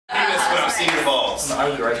seen your balls?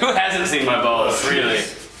 Who hasn't seen my balls? Really?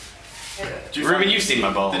 Ruben, you've seen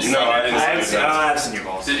my balls. No, I didn't. I've seen your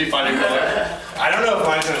balls. Did you find your color? I don't know if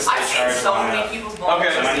mine's gonna stay I've seen charged so long many enough. people's balls.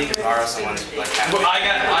 Okay. So I need to borrow someone's like.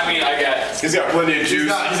 I got. He's got plenty of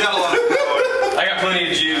juice. He's got a lot of power. I got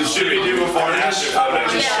plenty of juice. Should we do before and after?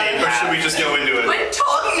 Or should we just go into it? Quit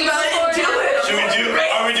talking about it and do it. Should we do?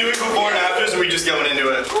 Are we doing before and after? Or are we just going into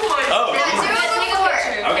it? Oh my God.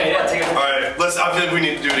 Okay, yeah, take it. All right. I feel like we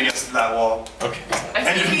need to do it against that wall. Okay. I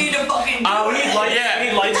think you need to fucking do We need it. lights. Yeah. We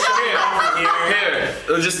need lights here.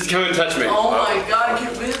 Here, just come and touch me. Oh my God,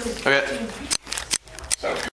 get rid of Okay.